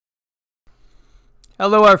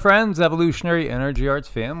Hello, our friends, Evolutionary Energy Arts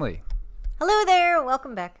family. Hello there.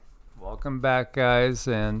 Welcome back. Welcome back, guys.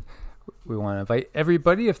 And we want to invite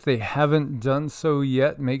everybody, if they haven't done so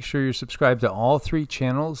yet, make sure you're subscribed to all three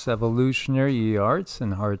channels, Evolutionary, EEARTS,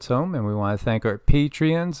 and Hearts Home. And we want to thank our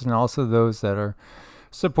Patreons and also those that are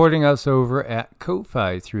supporting us over at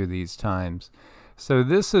Ko-Fi through these times. So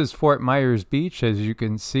this is Fort Myers Beach. As you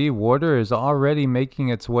can see, water is already making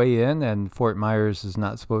its way in, and Fort Myers is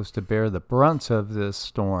not supposed to bear the brunt of this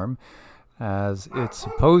storm, as it's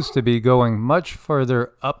supposed to be going much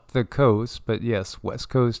further up the coast, but yes, west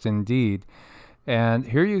coast indeed. And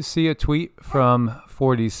here you see a tweet from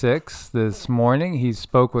 46 this morning. He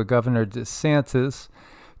spoke with Governor DeSantis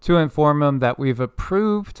to inform him that we've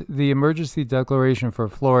approved the emergency declaration for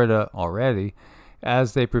Florida already,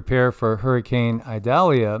 as they prepare for Hurricane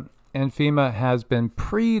Idalia, and FEMA has been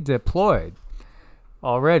pre-deployed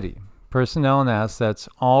already. Personnel and assets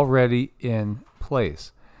already in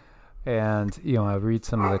place. And, you know, I read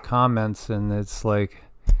some of the comments and it's like,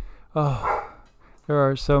 oh, there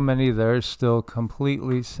are so many that are still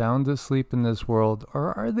completely sound asleep in this world,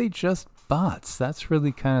 or are they just bots? That's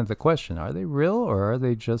really kind of the question. Are they real or are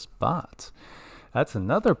they just bots? That's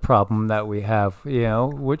another problem that we have, you know,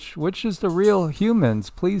 which is the real humans?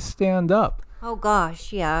 Please stand up. Oh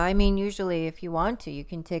gosh, yeah. I mean, usually if you want to, you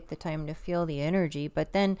can take the time to feel the energy,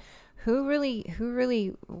 but then who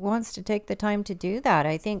really wants to take the time to do that?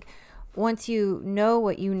 I think once you know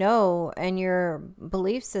what you know and your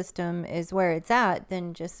belief system is where it's at,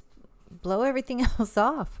 then just blow everything else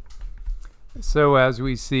off. So as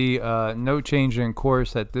we see, no change in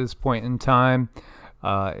course at this point in time.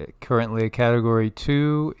 Currently a Category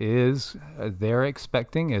 2 is, they're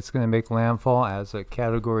expecting it's going to make landfall as a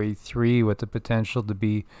Category 3 with the potential to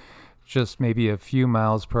be just maybe a few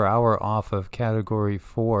miles per hour off of Category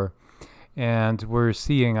 4. And we're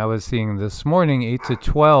seeing, I was seeing this morning, 8 to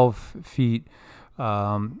 12 feet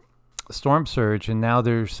storm surge, and now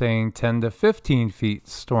they're saying 10 to 15 feet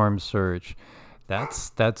storm surge. That's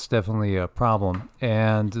definitely a problem.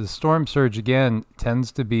 And the storm surge, again,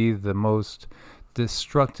 tends to be the most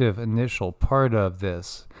destructive initial part of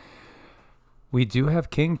this. We do have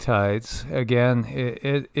king tides. Again,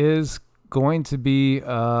 it is going to be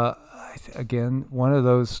again one of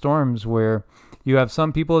those storms where you have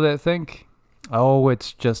some people that think, oh,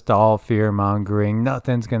 it's just all fear mongering,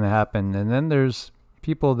 nothing's going to happen, and then there's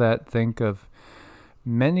people that think of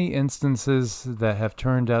many instances that have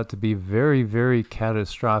turned out to be very, very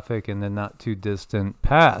catastrophic in the not too distant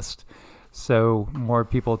past. So more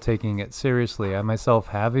people taking it seriously. I myself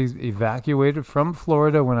have evacuated from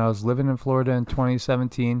Florida when I was living in Florida in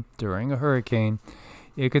 2017 during a hurricane.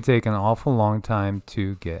 It could take an awful long time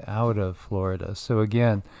to get out of Florida. So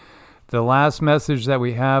again, the last message that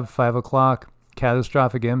we have, 5 o'clock,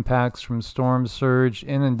 catastrophic impacts from storm surge,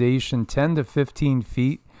 inundation 10 to 15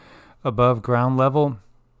 feet above ground level.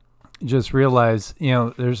 Just realize, you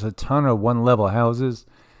know, there's a ton of one-level houses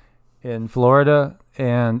in Florida,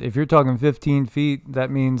 and if you're talking 15 feet, that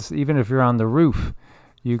means even if you're on the roof,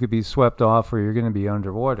 you could be swept off or you're going to be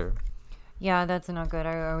underwater. Yeah, that's not good.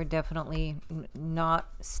 I would definitely not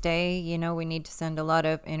stay. You know, we need to send a lot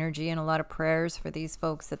of energy and a lot of prayers for these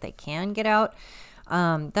folks that they can get out.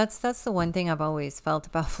 That's the one thing I've always felt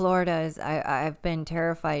about Florida is I've been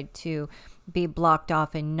terrified to be blocked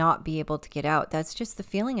off and not be able to get out. That's just the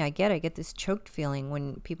feeling I get. I get this choked feeling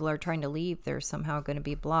when people are trying to leave. They're somehow going to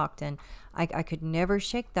be blocked, and I could never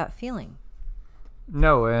shake that feeling.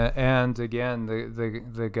 No, and again,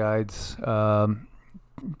 the guides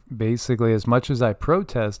basically, as much as I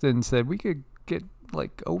protested and said we could get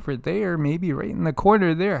like over there, maybe right in the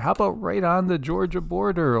corner there. How about right on the Georgia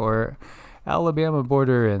border or Alabama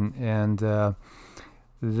border? And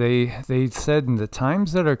they said in the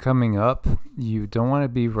times that are coming up, you don't want to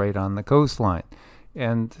be right on the coastline.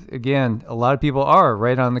 And again, a lot of people are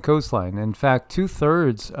right on the coastline. In fact,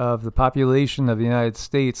 2/3 of the population of the United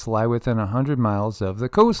States lie within 100 miles of the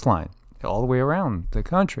coastline, all the way around the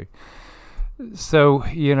country. So,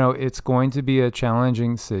 you know, it's going to be a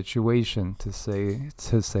challenging situation, to say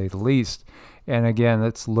the least. And again,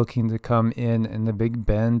 it's looking to come in the Big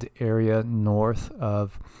Bend area north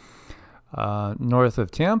of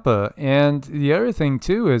Tampa. And the other thing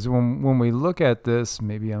too is when we look at this,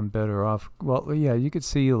 maybe I'm better off. Well, yeah, you could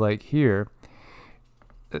see like here,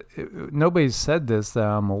 nobody's said this that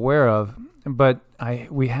I'm aware of, but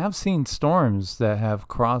we have seen storms that have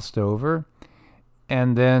crossed over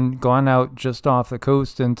and then gone out just off the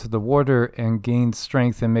coast into the water and gained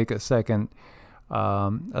strength and make a second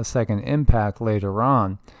impact later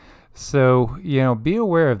on. So, be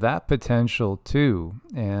aware of that potential too.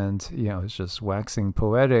 And, it's just waxing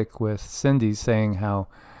poetic with Cindy saying how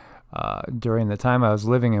during the time I was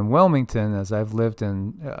living in Wilmington, as I've lived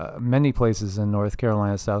in many places in North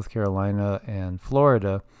Carolina, South Carolina, and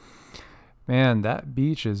Florida, man, that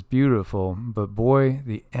beach is beautiful. But boy,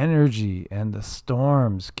 the energy and the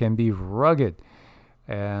storms can be rugged.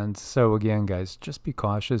 And so again, guys, just be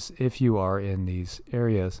cautious if you are in these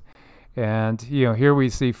areas. And, here we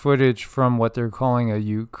see footage from what they're calling a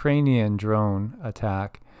Ukrainian drone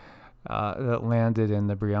attack that landed in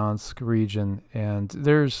the Bryansk region. And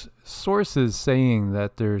there's sources saying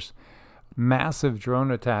that there's massive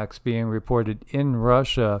drone attacks being reported in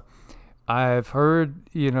Russia. I've heard,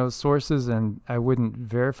 sources, and I wouldn't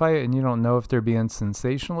verify it, and you don't know if they're being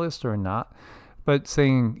sensationalist or not, but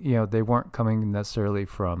saying, they weren't coming necessarily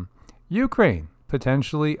from Ukraine.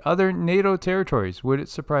 Potentially other NATO territories. Would it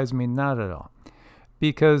surprise me? Not at all.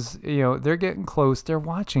 Because, they're getting close. They're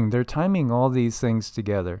watching. They're timing all these things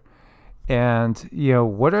together. And,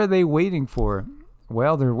 what are they waiting for?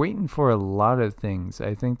 Well, they're waiting for a lot of things.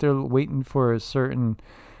 I think they're waiting for a certain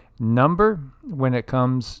number when it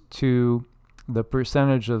comes to the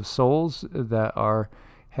percentage of souls that are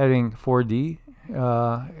heading 4D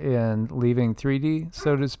and leaving 3D,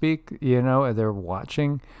 so to speak. They're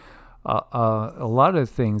watching a lot of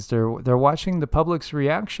things. They're watching the public's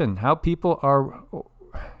reaction, how people are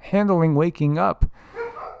handling waking up,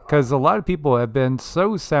 because a lot of people have been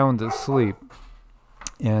so sound asleep.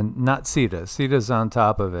 And not Sita. Sita's on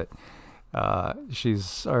top of it.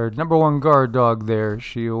 She's our number one guard dog there.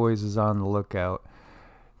 She always is on the lookout.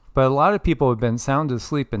 But a lot of people have been sound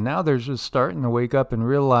asleep, and now they're just starting to wake up and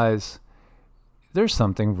realize there's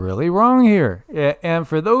something really wrong here. And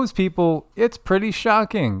for those people, it's pretty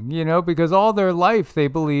shocking, because all their life they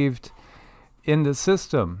believed in the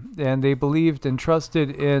system, and they believed and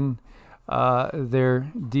trusted in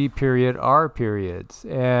their D period, R periods,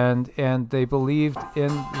 and they believed in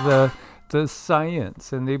the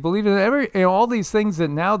science, and they believed in all these things that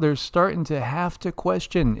now they're starting to have to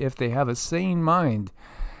question. If they have a sane mind,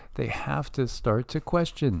 they have to start to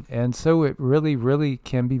question. And so it really, really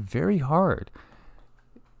can be very hard.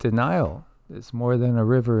 Denial is more than a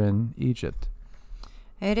river in Egypt.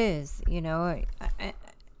 It is,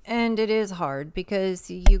 and it is hard because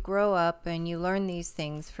you grow up and you learn these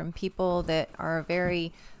things from people that are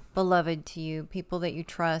very beloved to you, people that you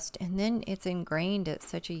trust, and then it's ingrained at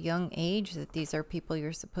such a young age that these are people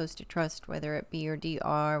you're supposed to trust, whether it be your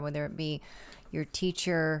DR, whether it be your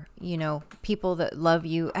teacher, people that love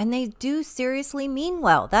you, and they do seriously mean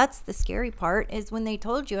well. That's the scary part, is when they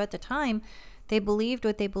told you at the time, they believed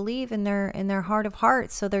what they believe in their heart of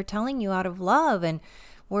hearts. So they're telling you out of love, and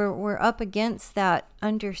we're up against that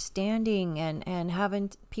understanding and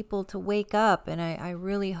having people to wake up. And I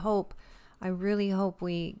really hope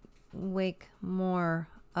we wake more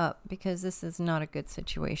up, because this is not a good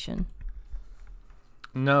situation.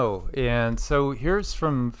 No. And so here's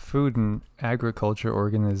from Food and Agriculture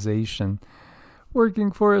Organization.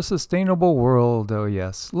 Working for a sustainable world. Oh,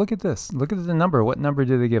 yes. Look at this. Look at the number. What number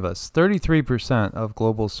do they give us? 33% of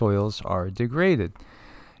global soils are degraded.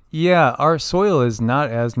 Yeah, our soil is not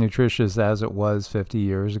as nutritious as it was 50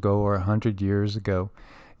 years ago or 100 years ago.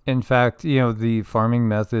 In fact, the farming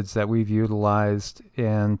methods that we've utilized,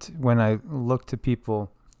 and when I look to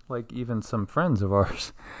people, like even some friends of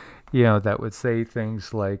ours, that would say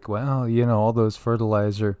things like, well, all those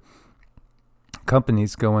fertilizer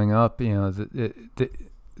companies going up,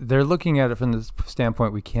 they're looking at it from the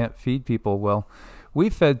standpoint, we can't feed people. Well, we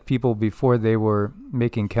fed people before they were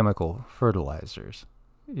making chemical fertilizers.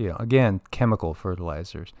 Again, chemical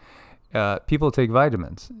fertilizers. People take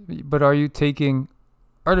vitamins, but are you taking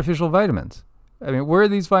artificial vitamins? I mean, where are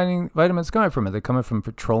these vitamins coming from? Are they coming from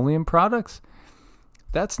petroleum products?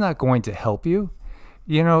 That's not going to help you.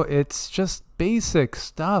 It's just basic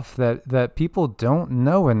stuff that people don't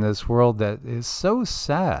know in this world that is so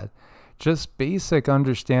sad. Just basic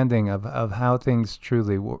understanding of how things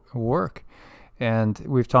truly work. And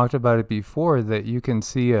we've talked about it before, that you can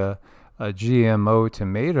see a GMO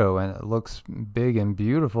tomato and it looks big and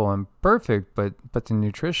beautiful and perfect, but the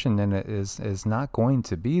nutrition in it is not going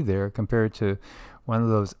to be there compared to one of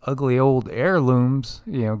those ugly old heirlooms,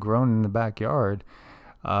 grown in the backyard.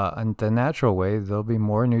 And the natural way, there'll be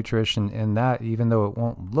more nutrition in that, even though it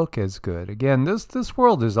won't look as good. Again, this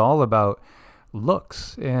world is all about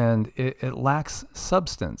looks, and it lacks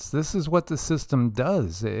substance. This is what the system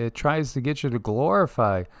does. It tries to get you to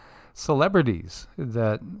glorify celebrities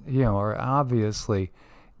that are obviously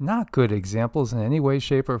not good examples in any way,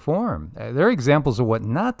 shape, or form. They're examples of what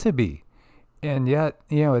not to be And yet,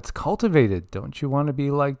 it's cultivated. Don't you want to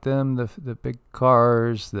be like them? The big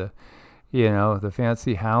cars, the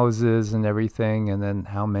fancy houses and everything. And then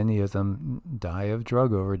how many of them die of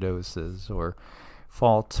drug overdoses or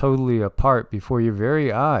fall totally apart before your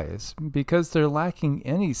very eyes because they're lacking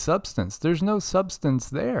any substance. There's no substance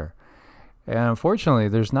there. And unfortunately,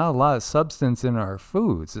 there's not a lot of substance in our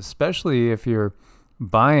foods, especially if you're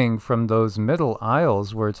buying from those middle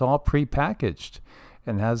aisles where it's all prepackaged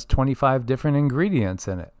and has 25 different ingredients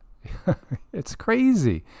in it. It's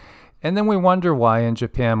crazy. And then we wonder why in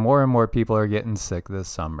Japan more and more people are getting sick this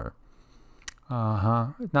summer.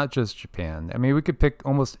 Not just Japan. I mean, we could pick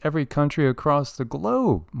almost every country across the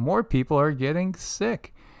globe. More people are getting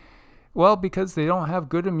sick. Well, because they don't have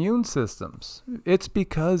good immune systems. It's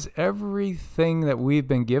because everything that we've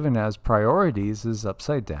been given as priorities is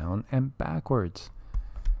upside down and backwards.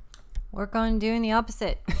 Work on doing the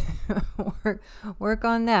opposite. work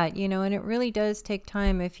on that, and it really does take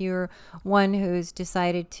time if you're one who's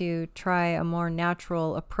decided to try a more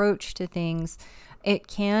natural approach to things. It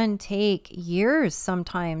can take years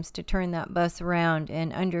sometimes to turn that bus around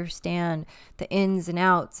and understand the ins and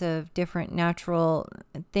outs of different natural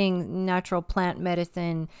things, natural plant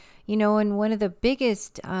medicine, and one of the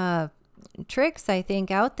biggest tricks I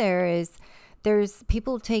think out there is there's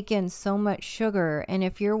people take in so much sugar. And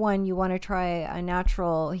if you're one, you want to try a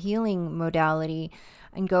natural healing modality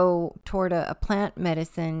and go toward a plant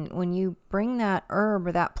medicine, when you bring that herb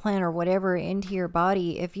or that plant or whatever into your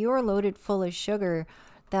body, if you are loaded full of sugar,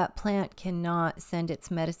 that plant cannot send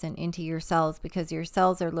its medicine into your cells because your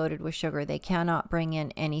cells are loaded with sugar. They cannot bring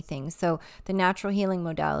in anything. So the natural healing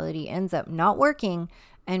modality ends up not working,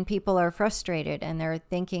 and people are frustrated and they're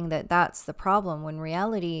thinking that that's the problem, when in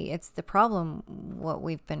reality it's the problem what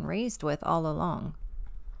we've been raised with all along.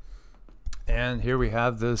 And here we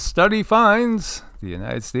have the study finds the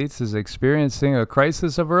United States is experiencing a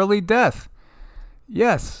crisis of early death.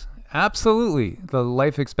 Yes, absolutely. The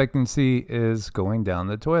life expectancy is going down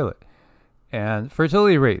the toilet. And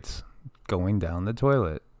fertility rates going down the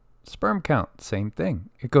toilet. Sperm count, same thing.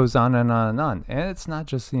 It goes on and on and on. And it's not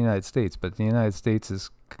just the United States, but the United States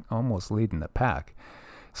is almost leading the pack.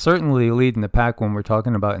 Certainly leading the pack when we're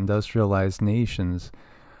talking about industrialized nations.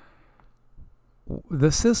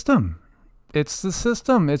 The system. It's the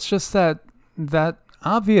system. It's just that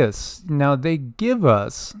obvious. Now, they give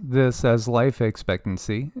us this as life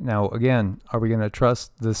expectancy. Now, again, are we going to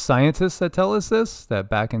trust the scientists that tell us this? That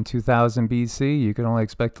back in 2000 BC, you could only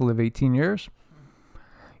expect to live 18 years?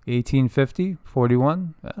 1850,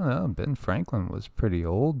 41? I don't know. Ben Franklin was pretty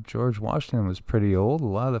old. George Washington was pretty old. A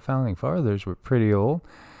lot of the founding fathers were pretty old.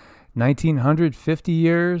 1900, 50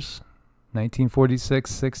 years. 1946,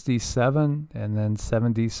 67, and then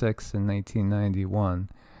 76 in 1991.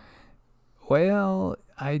 Well,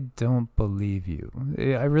 I don't believe you.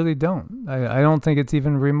 I really don't. I don't think it's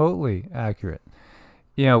even remotely accurate.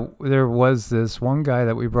 There was this one guy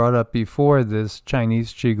that we brought up before, this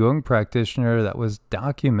Chinese Qigong practitioner that was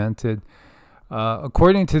documented,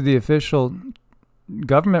 according to the official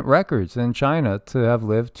government records in China, to have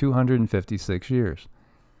lived 256 years.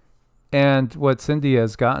 And what Cindy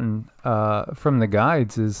has gotten from the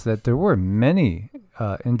guides is that there were many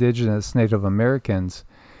indigenous Native Americans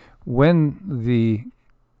when the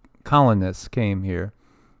colonists came here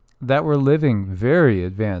that were living very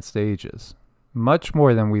advanced ages, much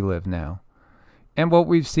more than we live now. And what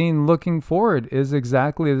we've seen looking forward is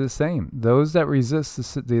exactly the same. Those that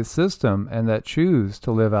resist the system and that choose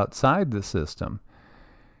to live outside the system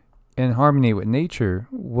in harmony with nature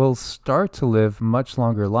will start to live much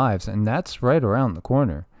longer lives, and that's right around the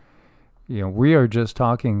corner. We are just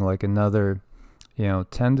talking like another 10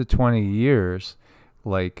 to 20 years.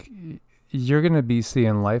 Like, you're going to be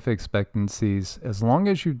seeing life expectancies, as long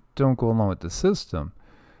as you don't go along with the system,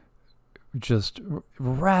 just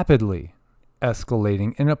rapidly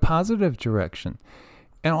escalating in a positive direction.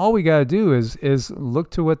 And all we got to do is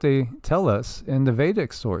look to what they tell us in the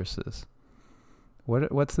Vedic sources.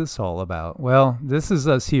 What's this all about? Well, this is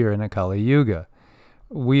us here in a Kali Yuga.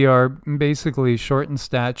 We are basically short in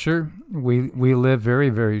stature. We live very,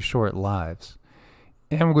 very short lives.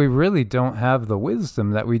 And we really don't have the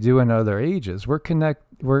wisdom that we do in other ages. We're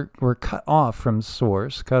cut off from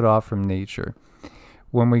source, cut off from nature.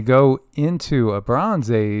 When we go into a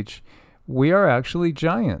Bronze Age, we are actually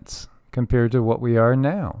giants compared to what we are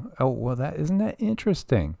now. Oh, well, isn't that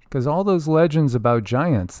interesting? Because all those legends about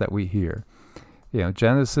giants that we hear,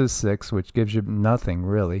 Genesis 6, which gives you nothing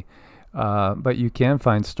really, but you can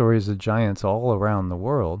find stories of giants all around the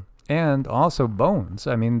world, and also bones.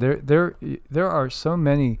 I mean, there are so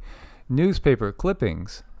many newspaper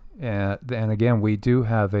clippings, and again, we do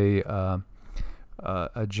have a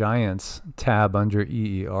a Giants tab under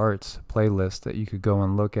EEARTS playlist that you could go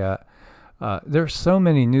and look at. There are so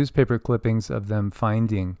many newspaper clippings of them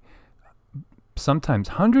finding sometimes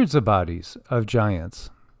hundreds of bodies of giants,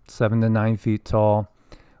 7 to 9 feet tall,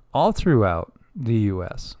 all throughout the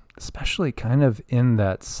U.S., especially kind of in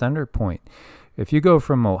that center point. If you go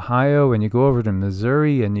from Ohio and you go over to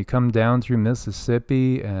Missouri and you come down through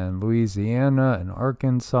Mississippi and Louisiana and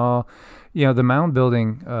Arkansas, you know, the mound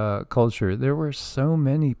building culture, there were so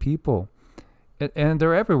many people. And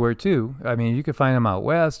they're everywhere too. I mean, you could find them out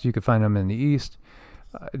west, you could find them in the east,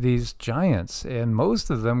 these giants. And most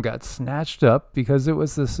of them got snatched up because it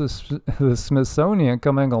was the Smithsonian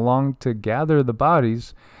coming along to gather the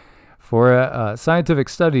bodies for scientific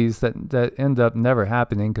studies that end up never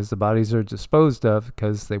happening because the bodies are disposed of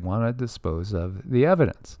because they want to dispose of the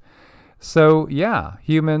evidence. So yeah,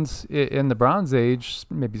 humans in the Bronze Age,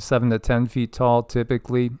 maybe 7 to 10 feet tall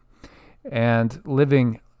typically, and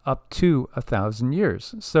living up to 1,000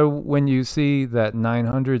 years. So when you see that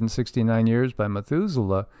 969 years by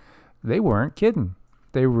Methuselah, they weren't kidding.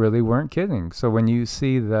 They really weren't kidding. So when you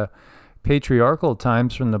see the patriarchal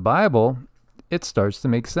times from the Bible, it starts to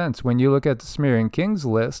make sense. When you look at the Sumerian Kings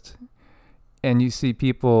list and you see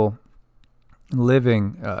people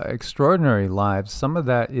living extraordinary lives, some of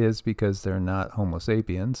that is because they're not Homo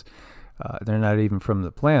sapiens. They're not even from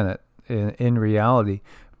the planet in reality.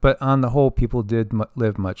 But on the whole, people did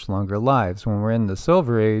live much longer lives. When we're in the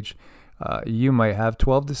Silver Age, you might have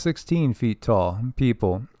 12 to 16 feet tall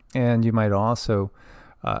people, and you might also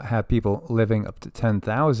have people living up to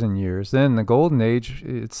 10,000 years. Then in the Golden Age,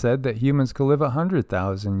 it's said that humans could live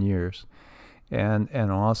 100,000 years,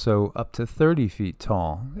 and also up to 30 feet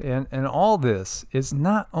tall. And all this is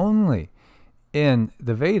not only in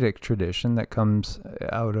the Vedic tradition that comes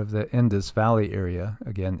out of the Indus Valley area,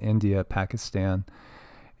 again, India, Pakistan,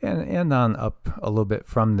 and on up a little bit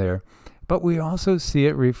from there. But we also see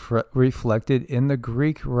it reflected in the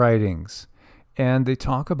Greek writings. And they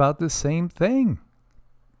talk about the same thing.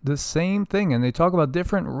 The same thing. And they talk about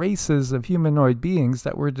different races of humanoid beings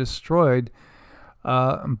that were destroyed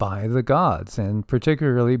by the gods, and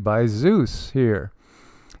particularly by Zeus here.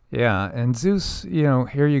 Yeah, and Zeus, you know,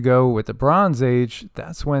 here you go with the Bronze Age.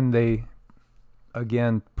 That's when they,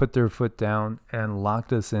 again, put their foot down and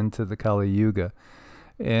locked us into the Kali Yuga.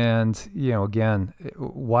 And, you know, again,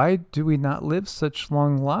 why do we not live such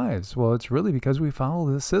long lives? Well, it's really because we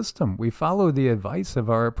follow the system. We follow the advice of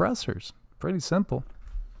our oppressors. Pretty simple.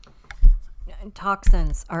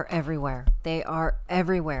 Toxins are everywhere. They are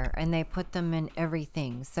everywhere, and they put them in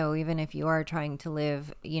everything. So even if you are trying to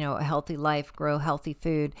live, you know, a healthy life, grow healthy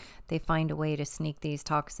food, they find a way to sneak these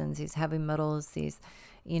toxins, these heavy metals, these,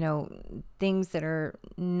 you know, things that are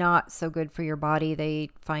not so good for your body. They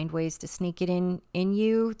find ways to sneak it in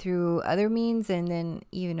you through other means, and then,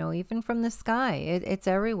 you know, even from the sky, it's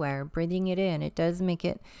everywhere, breathing it in. It does make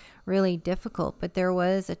it really difficult. But there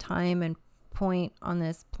was a time and point on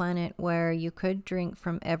this planet where you could drink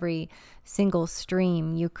from every single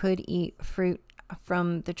stream. You could eat fruit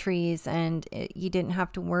from the trees, and you didn't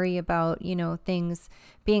have to worry about, you know, things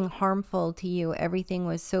being harmful to you. Everything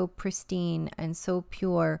was so pristine and so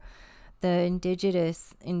pure. The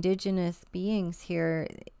indigenous beings here,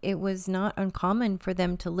 it was not uncommon for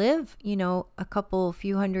them to live, you know, a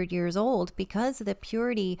few hundred years old because of the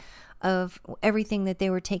purity of everything that they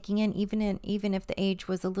were taking in. Even if the age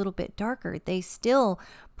was a little bit darker, they still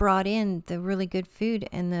brought in the really good food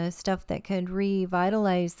and the stuff that could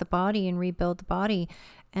revitalize the body and rebuild the body.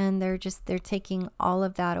 And they're taking all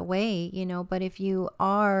of that away, you know. But if you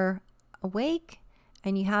are awake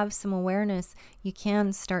and you have some awareness, you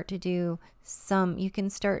can start to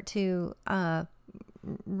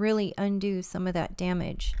really undo some of that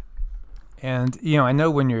damage. And, you know, I know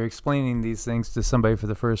when you're explaining these things to somebody for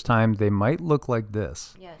the first time, they might look like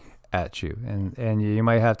this at you. And you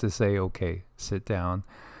might have to say, okay, sit down.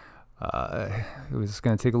 It was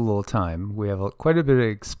going to take a little time. We have quite a bit of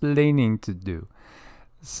explaining to do.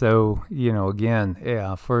 So, you know, again,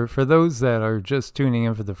 yeah, for those that are just tuning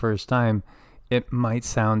in for the first time, it might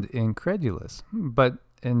sound incredulous. But,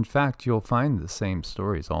 in fact, you'll find the same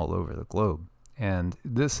stories all over the globe. And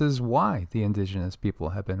this is why the indigenous people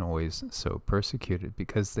have been always so persecuted,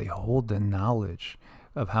 because they hold the knowledge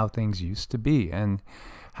of how things used to be. And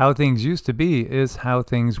how things used to be is how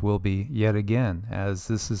things will be yet again, as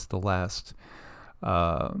this is the last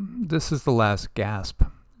gasp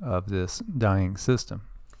of this dying system.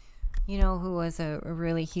 You know who was a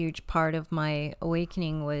really huge part of my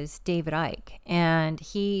awakening was David Icke. And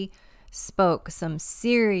he spoke some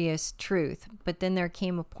serious truth. But then there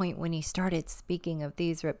came a point when he started speaking of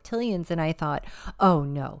these reptilians, and I thought, oh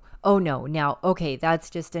no, now, okay, that's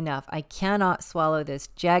just enough. I cannot swallow this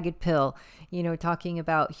jagged pill, talking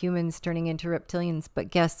about humans turning into reptilians.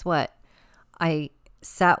 But guess what? I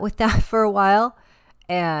sat with that for a while,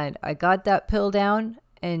 and I got that pill down,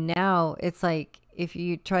 and now it's like, if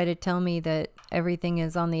you try to tell me that everything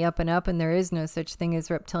is on the up and up and there is no such thing as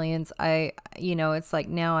reptilians, it's like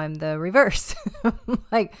now I'm the reverse.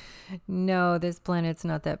 Like, no, this planet's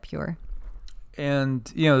not that pure. And,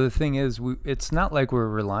 the thing is, it's not like we're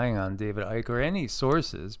relying on David Icke or any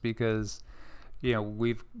sources, because,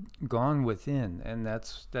 we've gone within, and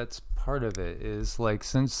that's part of it, is like,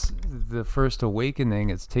 since the first awakening,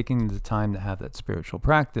 it's taking the time to have that spiritual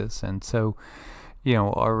practice. And so,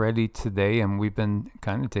 already today, and we've been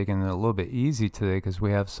kind of taking it a little bit easy today because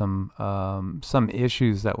we have some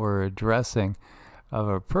issues that we're addressing of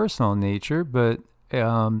a personal nature, but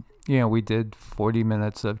we did 40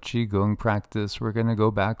 minutes of Qigong practice. We're going to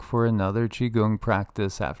go back for another Qigong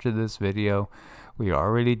practice after this video. We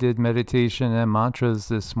already did meditation and mantras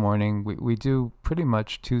this morning. We do pretty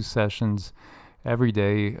much 2 sessions every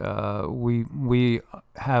day. We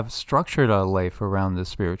have structured our life around the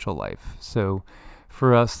spiritual life. So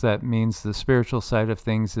for us, that means the spiritual side of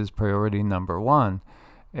things is priority number 1.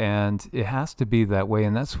 And it has to be that way.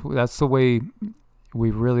 And that's the way we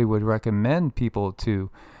really would recommend people to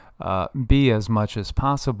be as much as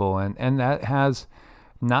possible. And that has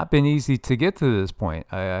not been easy to get to this point.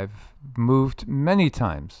 I've moved many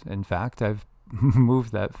times. In fact, I've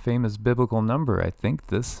moved that famous biblical number. I think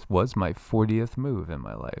this was my 40th move in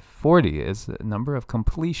my life. 40 is the number of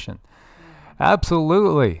completion.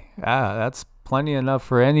 Absolutely. That's plenty enough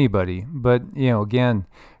for anybody. But, again,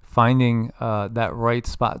 finding that right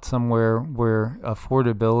spot somewhere where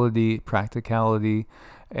affordability, practicality,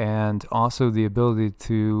 and also the ability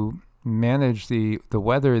to manage the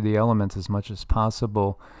weather, the elements as much as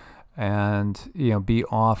possible, and be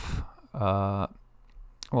off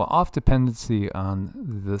dependency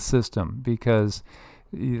on the system, because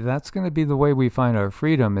that's going to be the way we find our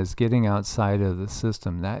freedom, is getting outside of the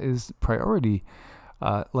system. That is priority,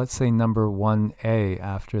 let's say number 1A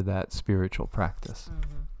after that spiritual practice.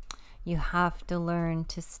 Mm-hmm. You have to learn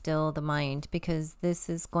to still the mind, because this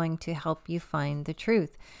is going to help you find the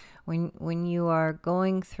truth. When you are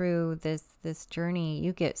going through this journey,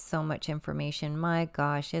 you get so much information. My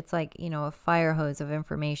gosh, it's like, a fire hose of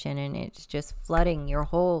information, and it's just flooding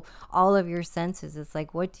all of your senses. It's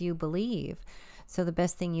like, what do you believe? So the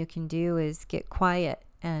best thing you can do is get quiet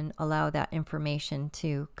and allow that information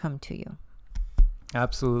to come to you.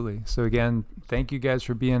 Absolutely. So again, thank you guys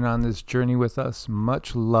for being on this journey with us.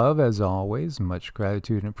 Much love as always, much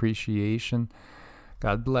gratitude and appreciation.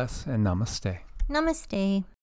 God bless, and namaste. Namaste.